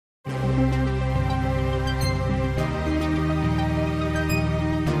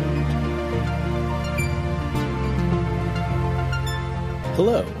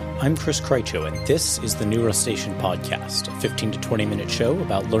Hello, I'm Chris Krycho, and this is the New Rust Station podcast, a 15 to 20 minute show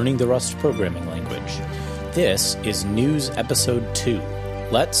about learning the Rust programming language. This is News Episode 2.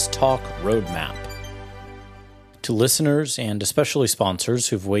 Let's talk roadmap. To listeners and especially sponsors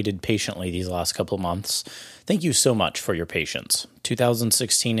who've waited patiently these last couple of months, thank you so much for your patience.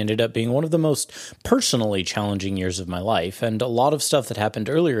 2016 ended up being one of the most personally challenging years of my life, and a lot of stuff that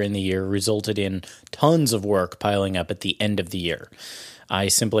happened earlier in the year resulted in tons of work piling up at the end of the year. I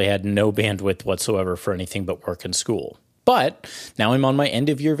simply had no bandwidth whatsoever for anything but work and school. But now I'm on my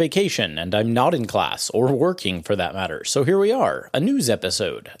end-of-year vacation, and I'm not in class, or working for that matter, so here we are, a news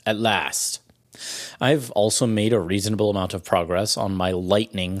episode, at last. I've also made a reasonable amount of progress on my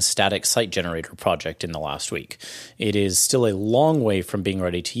Lightning static site generator project in the last week. It is still a long way from being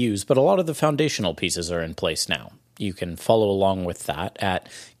ready to use, but a lot of the foundational pieces are in place now. You can follow along with that at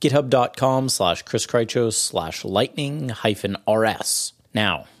github.com/chriskrycho/lightning-rs.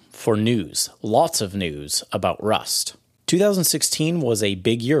 Now, for news. Lots of news about Rust. 2016 was a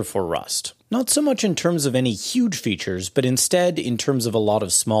big year for Rust. Not so much in terms of any huge features, but instead in terms of a lot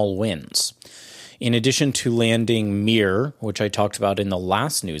of small wins. In addition to landing Mir, which I talked about in the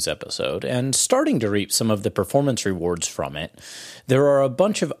last news episode, and starting to reap some of the performance rewards from it, there are a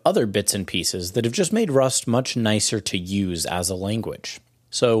bunch of other bits and pieces that have just made Rust much nicer to use as a language.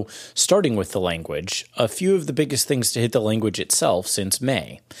 So, starting with the language, a few of the biggest things to hit the language itself since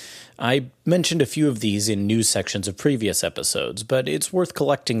May. I mentioned a few of these in news sections of previous episodes, but it's worth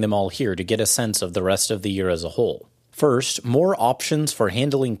collecting them all here to get a sense of the rest of the year as a whole. First, more options for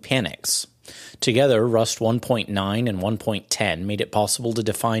handling panics. Together, Rust 1.9 and 1.10 made it possible to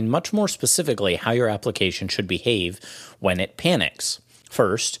define much more specifically how your application should behave when it panics.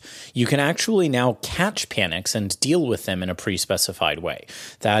 First, you can actually now catch panics and deal with them in a pre-specified way.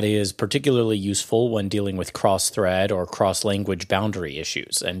 That is particularly useful when dealing with cross-thread or cross-language boundary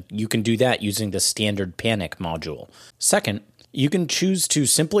issues, and you can do that using the standard panic module. Second, you can choose to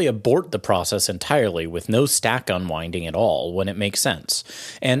simply abort the process entirely with no stack unwinding at all when it makes sense,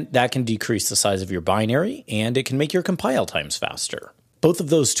 and that can decrease the size of your binary, and it can make your compile times faster. Both of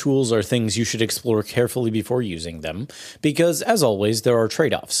those tools are things you should explore carefully before using them, because, as always, there are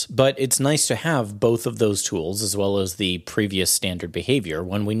trade-offs, but it's nice to have both of those tools as well as the previous standard behavior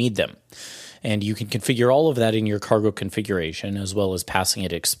when we need them. And you can configure all of that in your cargo configuration, as well as passing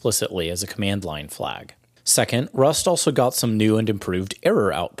it explicitly as a command line flag. Second, Rust also got some new and improved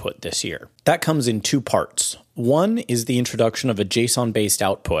error output this year. That comes in two parts. One is the introduction of a JSON-based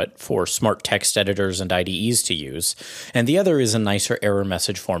output for smart text editors and IDEs to use, and the other is a nicer error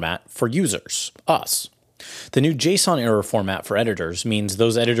message format for users, us. The new JSON error format for editors means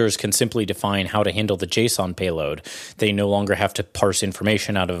those editors can simply define how to handle the JSON payload. They no longer have to parse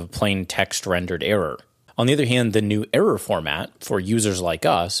information out of a plain text rendered error. On the other hand, the new error format for users like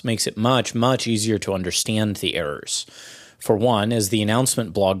us makes it much, much easier to understand the errors. For one, as the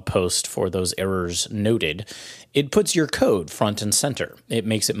announcement blog post for those errors noted, it puts your code front and center. It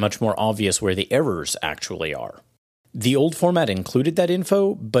makes it much more obvious where the errors actually are. The old format included that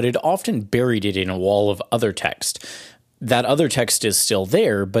info, but it often buried it in a wall of other text. That other text is still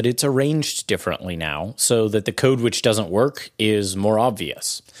there, but it's arranged differently now, so that the code which doesn't work is more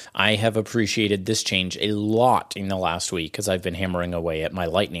obvious. I have appreciated this change a lot in the last week as I've been hammering away at my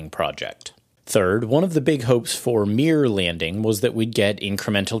Lightning project. Third, one of the big hopes for Mir landing was that we'd get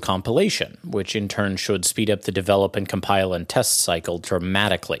incremental compilation, which in turn should speed up the develop and compile and test cycle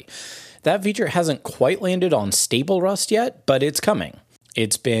dramatically. That feature hasn't quite landed on stable Rust yet, but it's coming.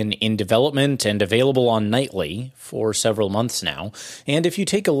 It's been in development and available on Nightly for several months now, and if you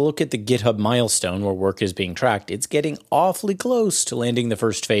take a look at the GitHub milestone where work is being tracked, it's getting awfully close to landing the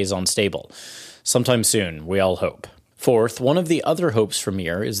first phase on stable. Sometime soon, we all hope. Fourth, one of the other hopes for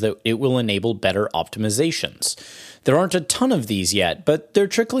Mir is that it will enable better optimizations. There aren't a ton of these yet, but they're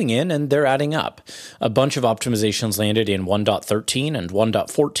trickling in and they're adding up. A bunch of optimizations landed in 1.13 and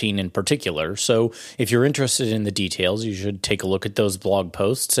 1.14 in particular, so if you're interested in the details, you should take a look at those blog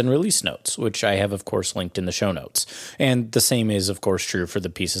posts and release notes, which I have, of course, linked in the show notes. And the same is, of course, true for the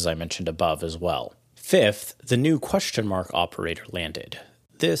pieces I mentioned above as well. Fifth, the new question mark operator landed.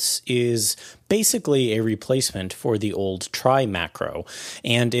 This is basically a replacement for the old try macro,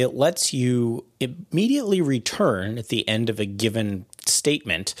 and it lets you immediately return at the end of a given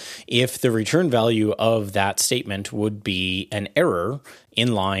statement if the return value of that statement would be an error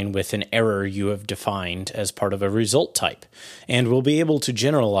in line with an error you have defined as part of a result type, and we'll be able to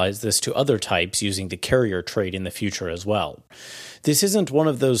generalize this to other types using the carrier trait in the future as well. This isn't one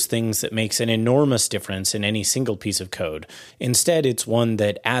of those things that makes an enormous difference in any single piece of code. Instead, it's one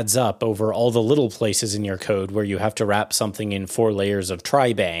that adds up over all the little places in your code where you have to wrap something in 4 layers of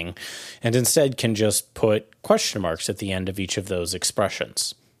try-bang, and instead can just put question marks at the end of each of those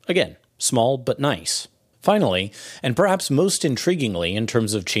expressions. Again, small but nice. Finally, and perhaps most intriguingly in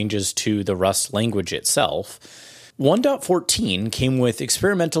terms of changes to the Rust language itself, 1.14 came with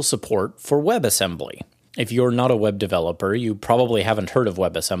experimental support for WebAssembly. If you're not a web developer, you probably haven't heard of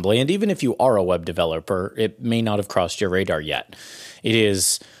WebAssembly, and even if you are a web developer, it may not have crossed your radar yet. It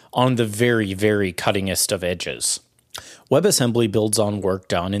is on the very, very cuttingest of edges. WebAssembly builds on work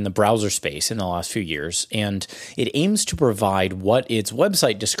done in the browser space in the last few years, and it aims to provide what its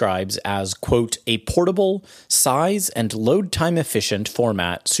website describes as, quote, a portable, size and load time efficient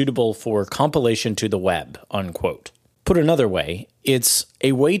format suitable for compilation to the web, unquote. Put another way, it's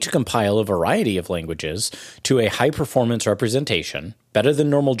a way to compile a variety of languages to a high-performance representation, better than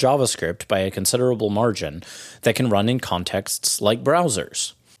normal JavaScript by a considerable margin, that can run in contexts like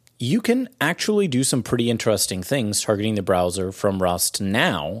browsers. You can actually do some pretty interesting things targeting the browser from Rust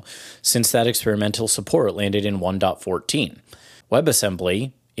now, since that experimental support landed in 1.14.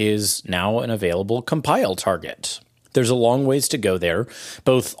 WebAssembly is now an available compile target. There's a long ways to go there,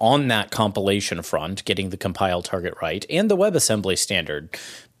 both on that compilation front, getting the compile target right, and the WebAssembly standard,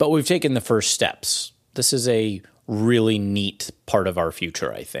 but we've taken the first steps. This is a really neat part of our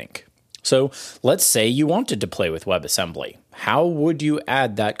future, I think. So let's say you wanted to play with WebAssembly. How would you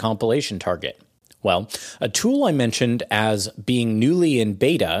add that compilation target? Well, a tool I mentioned as being newly in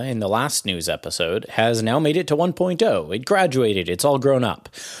beta in the last news episode has now made it to 1.0. It graduated. It's all grown up.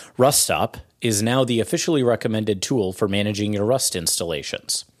 RustUp is now the officially recommended tool for managing your Rust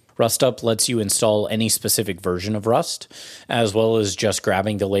installations. RustUp lets you install any specific version of Rust, as well as just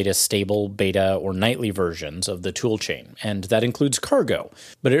grabbing the latest stable, beta, or nightly versions of the toolchain, and that includes Cargo.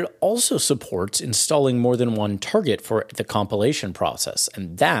 But it also supports installing more than one target for the compilation process,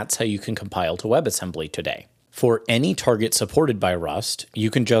 and that's how you can compile to WebAssembly today. For any target supported by Rust,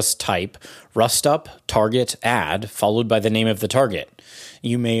 you can just type rustup target add followed by the name of the target.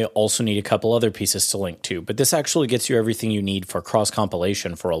 You may also need a couple other pieces to link to, but this actually gets you everything you need for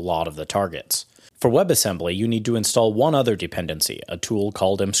cross-compilation for a lot of the targets. For WebAssembly, you need to install one other dependency, a tool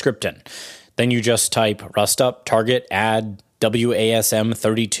called Emscripten. Then you just type rustup target add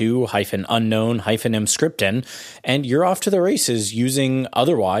wasm32-unknown-emscripten, and you're off to the races using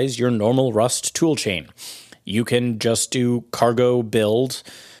otherwise your normal Rust toolchain. You can just do cargo build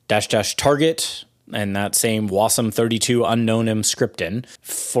 --target and that same wasm32-unknown-emscripten,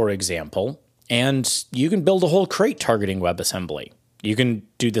 for example, and you can build a whole crate targeting WebAssembly. You can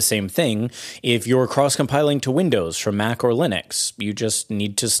do the same thing if you're cross-compiling to Windows from Mac or Linux. You just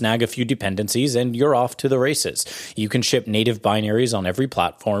need to snag a few dependencies and you're off to the races. You can ship native binaries on every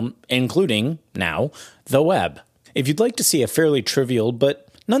platform, including, now, the web. If you'd like to see a fairly trivial but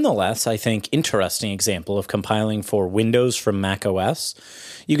nonetheless, I think, interesting example of compiling for Windows from Mac OS,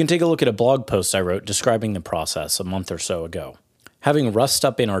 you can take a look at a blog post I wrote describing the process a month or so ago. Having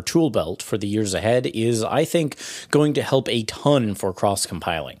RustUp in our tool belt for the years ahead is, I think, going to help a ton for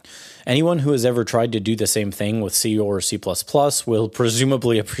cross-compiling. Anyone who has ever tried to do the same thing with C or C++ will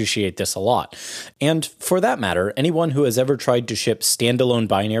presumably appreciate this a lot. And for that matter, anyone who has ever tried to ship standalone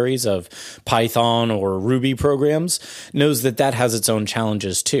binaries of Python or Ruby programs knows that that has its own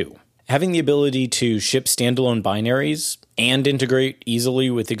challenges too. Having the ability to ship standalone binaries and integrate easily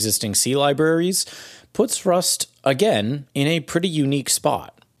with existing C libraries puts Rust, again, in a pretty unique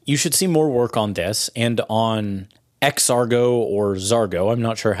spot. You should see more work on this and on Xargo or Zargo. I'm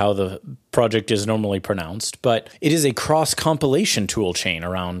not sure how the project is normally pronounced, but it is a cross-compilation toolchain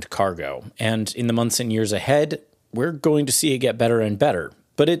around Cargo. And in the months and years ahead, we're going to see it get better and better.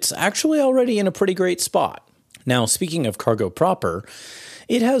 But it's actually already in a pretty great spot. Now, speaking of Cargo proper,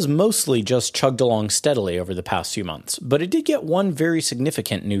 it has mostly just chugged along steadily over the past few months, but it did get one very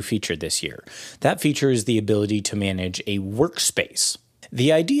significant new feature this year. That feature is the ability to manage a workspace.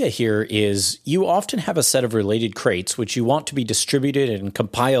 The idea here is you often have a set of related crates which you want to be distributed and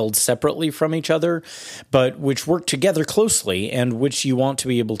compiled separately from each other, but which work together closely and which you want to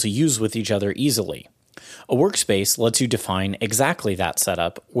be able to use with each other easily. A workspace lets you define exactly that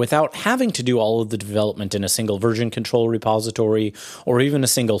setup without having to do all of the development in a single version control repository or even a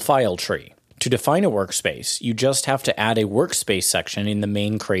single file tree. To define a workspace, you just have to add a workspace section in the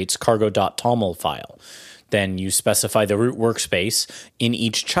main crate's cargo.toml file. Then you specify the root workspace in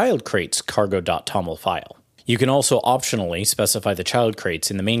each child crate's cargo.toml file. You can also optionally specify the child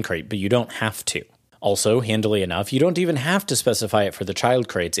crates in the main crate, but you don't have to. Also, handily enough, you don't even have to specify it for the child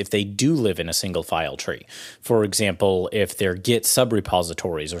crates if they do live in a single file tree. For example, if they're Git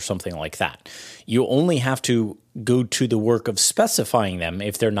subrepositories or something like that. You only have to go to the work of specifying them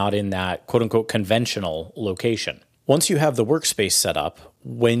if they're not in that quote-unquote conventional location. Once you have the workspace set up,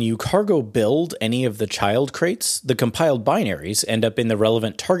 when you cargo build any of the child crates, the compiled binaries end up in the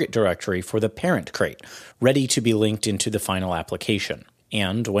relevant target directory for the parent crate, ready to be linked into the final application.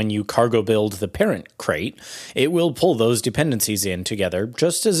 And when you cargo build the parent crate, it will pull those dependencies in together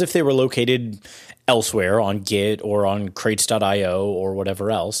just as if they were located elsewhere on Git or on crates.io or whatever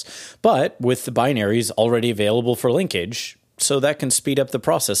else, but with the binaries already available for linkage, so that can speed up the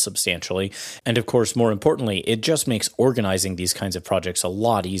process substantially. And of course, more importantly, it just makes organizing these kinds of projects a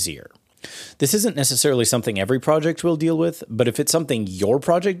lot easier. This isn't necessarily something every project will deal with, but if it's something your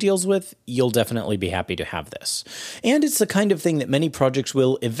project deals with, you'll definitely be happy to have this. And it's the kind of thing that many projects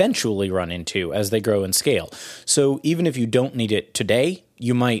will eventually run into as they grow and scale. So even if you don't need it today,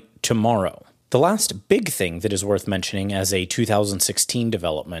 you might tomorrow. The last big thing that is worth mentioning as a 2016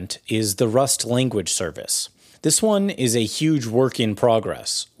 development is the Rust language service. This one is a huge work in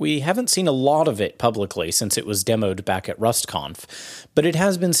progress. We haven't seen a lot of it publicly since it was demoed back at RustConf, but it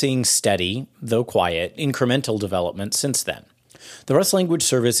has been seeing steady, though quiet, incremental development since then. The Rust language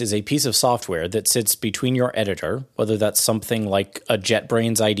service is a piece of software that sits between your editor, whether that's something like a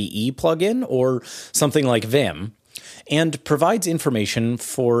JetBrains IDE plugin or something like Vim, and provides information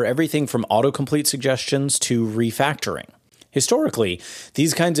for everything from autocomplete suggestions to refactoring. Historically,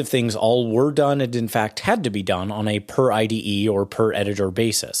 these kinds of things all were done and in fact had to be done on a per IDE or per editor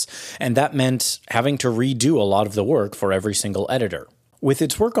basis, and that meant having to redo a lot of the work for every single editor. With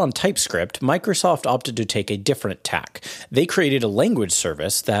its work on TypeScript, Microsoft opted to take a different tack. They created a language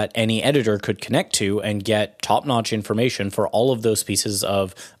service that any editor could connect to and get top-notch information for all of those pieces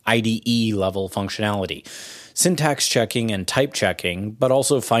of IDE-level functionality. Syntax checking and type checking, but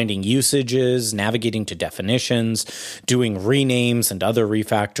also finding usages, navigating to definitions, doing renames and other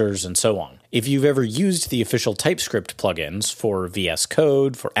refactors, and so on. If you've ever used the official TypeScript plugins for VS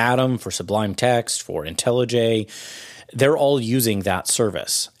Code, for Atom, for Sublime Text, for IntelliJ, they're all using that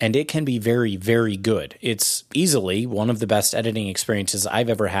service, and it can be very, very good. It's easily one of the best editing experiences I've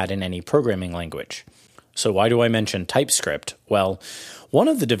ever had in any programming language. So why do I mention TypeScript? Well, one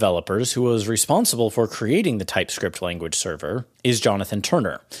of the developers who was responsible for creating the TypeScript language server is Jonathan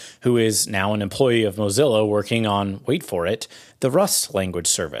Turner, who is now an employee of Mozilla working on, wait for it, the Rust language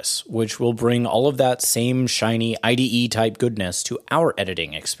service, which will bring all of that same shiny IDE-type goodness to our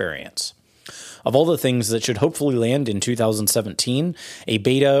editing experience. Of all the things that should hopefully land in 2017, a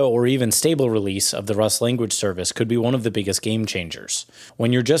beta or even stable release of the Rust language service could be one of the biggest game changers.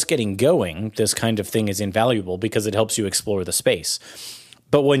 When you're just getting going, this kind of thing is invaluable because it helps you explore the space.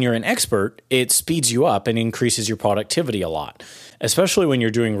 But when you're an expert, it speeds you up and increases your productivity a lot, especially when you're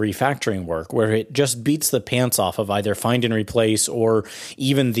doing refactoring work where it just beats the pants off of either find and replace or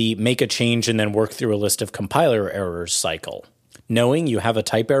even the make a change and then work through a list of compiler errors cycle. Knowing you have a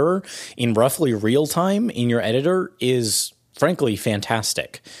type error in roughly real time in your editor is frankly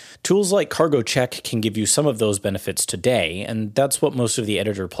fantastic. Tools like Cargo Check can give you some of those benefits today, and that's what most of the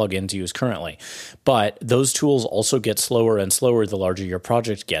editor plugins use currently. But those tools also get slower and slower the larger your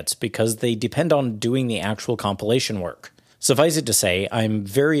project gets because they depend on doing the actual compilation work. Suffice it to say, I'm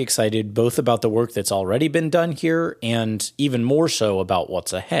very excited both about the work that's already been done here and even more so about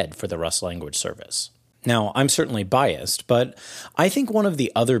what's ahead for the Rust language service. Now, I'm certainly biased, but I think one of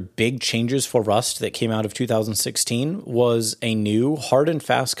the other big changes for Rust that came out of 2016 was a new hard and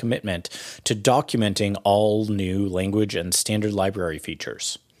fast commitment to documenting all new language and standard library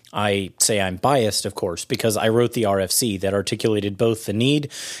features. I say I'm biased, of course, because I wrote the RFC that articulated both the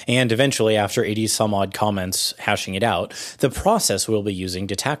need and eventually, after 80 some odd comments hashing it out, the process we'll be using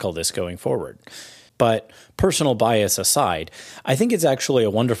to tackle this going forward. But personal bias aside, I think it's actually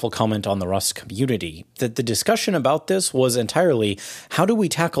a wonderful comment on the Rust community that the discussion about this was entirely how do we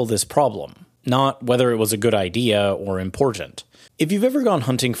tackle this problem, not whether it was a good idea or important. If you've ever gone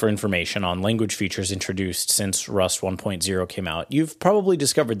hunting for information on language features introduced since Rust 1.0 came out, you've probably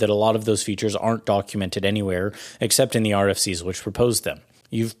discovered that a lot of those features aren't documented anywhere except in the RFCs which proposed them.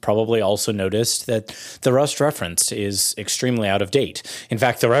 You've probably also noticed that the Rust reference is extremely out of date. In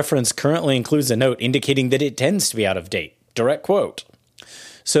fact, the reference currently includes a note indicating that it tends to be out of date. Direct quote.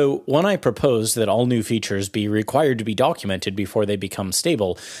 So when I proposed that all new features be required to be documented before they become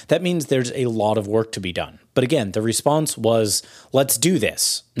stable, that means there's a lot of work to be done. But again, the response was, let's do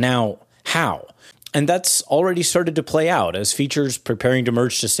this. Now, how? And that's already started to play out as features preparing to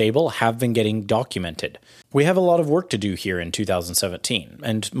merge to stable have been getting documented. We have a lot of work to do here in 2017,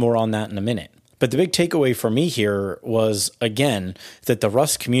 and more on that in a minute. But the big takeaway for me here was, again, that the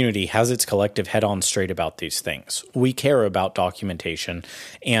Rust community has its collective head on straight about these things. We care about documentation,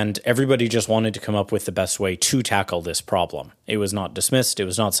 and everybody just wanted to come up with the best way to tackle this problem. It was not dismissed, it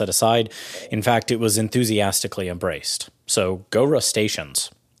was not set aside. In fact, it was enthusiastically embraced. So go Rustaceans.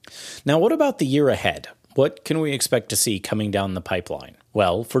 Now, what about the year ahead? What can we expect to see coming down the pipeline?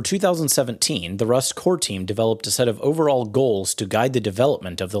 Well, for 2017, the Rust core team developed a set of overall goals to guide the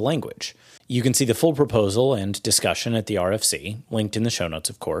development of the language. You can see the full proposal and discussion at the RFC, linked in the show notes,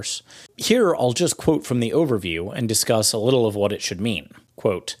 of course. Here, I'll just quote from the overview and discuss a little of what it should mean.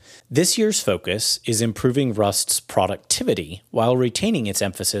 Quote, "This year's focus is improving Rust's productivity while retaining its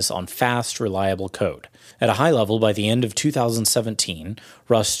emphasis on fast, reliable code. At a high level, by the end of 2017,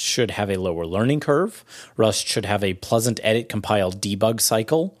 Rust should have a lower learning curve, Rust should have a pleasant edit compile debug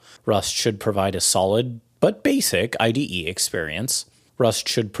cycle, Rust should provide a solid but basic IDE experience, Rust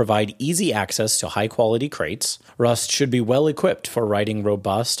should provide easy access to high-quality crates, Rust should be well-equipped for writing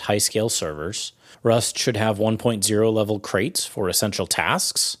robust, high-scale servers, Rust should have 1.0 level crates for essential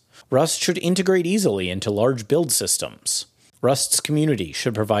tasks, Rust should integrate easily into large build systems, Rust's community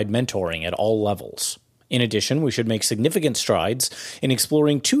should provide mentoring at all levels. In addition, we should make significant strides in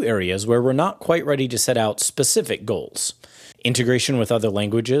exploring two areas where we're not quite ready to set out specific goals: integration with other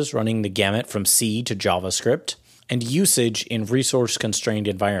languages running the gamut from C to JavaScript, and usage in resource-constrained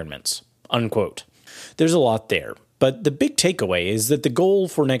environments." Unquote. There's a lot there, but the big takeaway is that the goal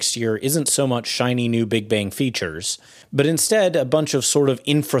for next year isn't so much shiny new Big Bang features, but instead a bunch of sort of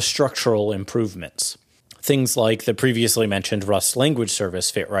infrastructural improvements. Things like the previously mentioned Rust language service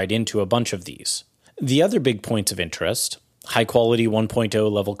fit right into a bunch of these. The other big points of interest, high-quality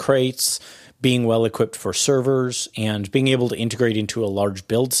 1.0 level crates, being well-equipped for servers, and being able to integrate into a large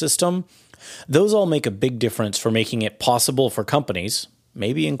build system, those all make a big difference for making it possible for companies,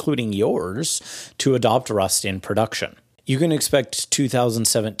 maybe including yours, to adopt Rust in production. You can expect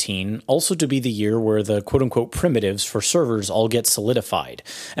 2017 also to be the year where the quote-unquote primitives for servers all get solidified,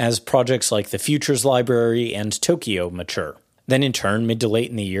 as projects like the Futures Library and Tokio mature. Then in turn, mid to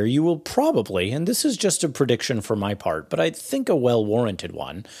late in the year, you will probably, and this is just a prediction for my part, but I think a well-warranted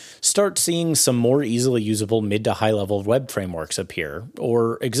one, start seeing some more easily usable mid to high-level web frameworks appear,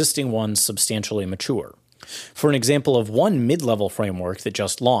 or existing ones substantially mature. For an example of one mid-level framework that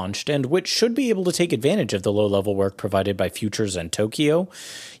just launched, and which should be able to take advantage of the low-level work provided by Futures and Tokio,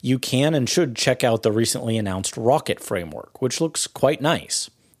 you can and should check out the recently announced Rocket framework, which looks quite nice.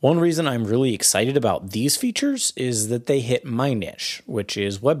 One reason I'm really excited about these features is that they hit my niche, which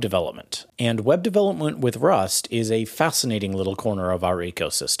is web development. And web development with Rust is a fascinating little corner of our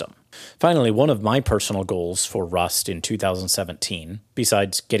ecosystem. Finally, one of my personal goals for Rust in 2017,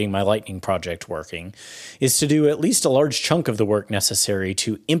 besides getting my Lightning project working, is to do at least a large chunk of the work necessary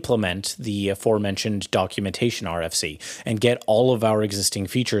to implement the aforementioned documentation RFC and get all of our existing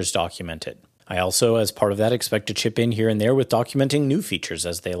features documented. I also, as part of that, expect to chip in here and there with documenting new features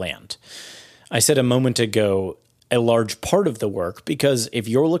as they land. I said a moment ago, a large part of the work, because if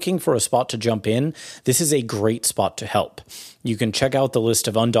you're looking for a spot to jump in, this is a great spot to help. You can check out the list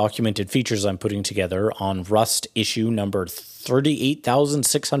of undocumented features I'm putting together on Rust issue number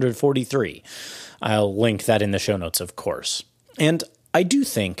 38,643. I'll link that in the show notes, of course. And I do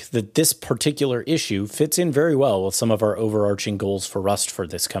think that this particular issue fits in very well with some of our overarching goals for Rust for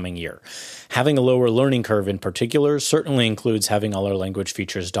this coming year. Having a lower learning curve in particular certainly includes having all our language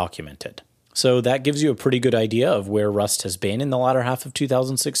features documented. So that gives you a pretty good idea of where Rust has been in the latter half of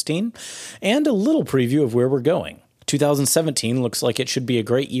 2016, and a little preview of where we're going. 2017 looks like it should be a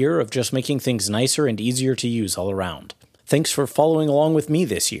great year of just making things nicer and easier to use all around. Thanks for following along with me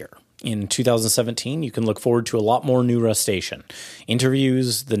this year. In 2017, you can look forward to a lot more new Rustation.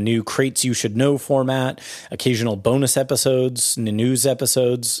 Interviews, the new Crates You Should Know format, occasional bonus episodes, news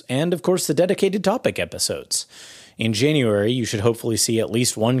episodes, and of course the dedicated topic episodes. In January, you should hopefully see at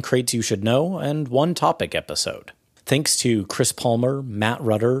least one Crates You Should Know and one topic episode. Thanks to Chris Palmer, Matt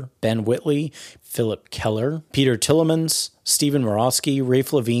Rudder, Ben Whitley, Philip Keller, Peter Tillemans, Stephen Morosky,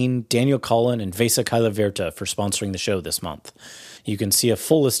 Rafe Levine, Daniel Collin, and Vesa Kailaverta for sponsoring the show this month. You can see a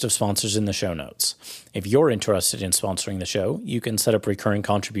full list of sponsors in the show notes. If you're interested in sponsoring the show, you can set up recurring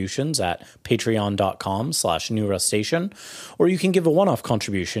contributions at patreon.com/newrustation, or you can give a one-off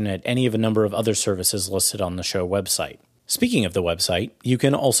contribution at any of a number of other services listed on the show website. Speaking of the website, you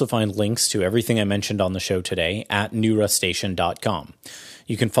can also find links to everything I mentioned on the show today at newrustation.com.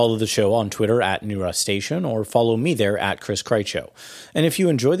 You can follow the show on Twitter at New Rust Station or follow me there at Chris Kreitshow. And if you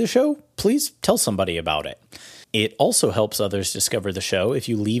enjoy the show, please tell somebody about it. It also helps others discover the show if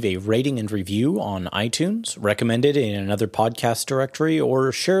you leave a rating and review on iTunes, recommend it in another podcast directory,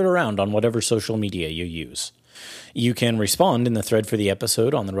 or share it around on whatever social media you use. You can respond in the thread for the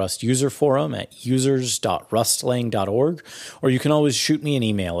episode on the Rust user forum at users.rustlang.org, or you can always shoot me an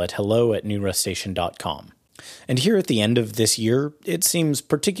email at hello@newruststation.com. And here at the end of this year, it seems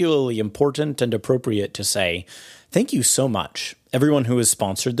particularly important and appropriate to say, thank you so much, everyone who has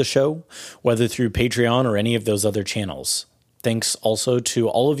sponsored the show, whether through Patreon or any of those other channels. Thanks also to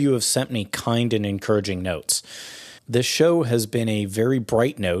all of you who have sent me kind and encouraging notes. This show has been a very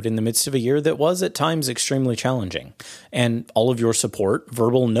bright note in the midst of a year that was at times extremely challenging. And all of your support,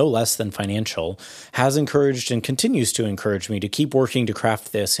 verbal no less than financial, has encouraged and continues to encourage me to keep working to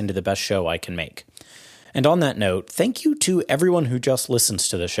craft this into the best show I can make. And on that note, thank you to everyone who just listens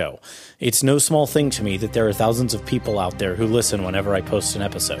to the show. It's no small thing to me that there are thousands of people out there who listen whenever I post an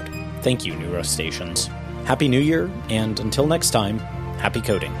episode. Thank you, New Rust Stations. Happy New Year, and until next time, happy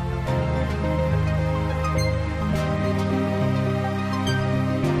coding.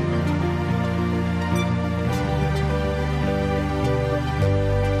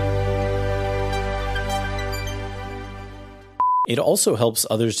 It also helps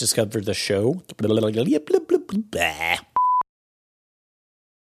others discover the show.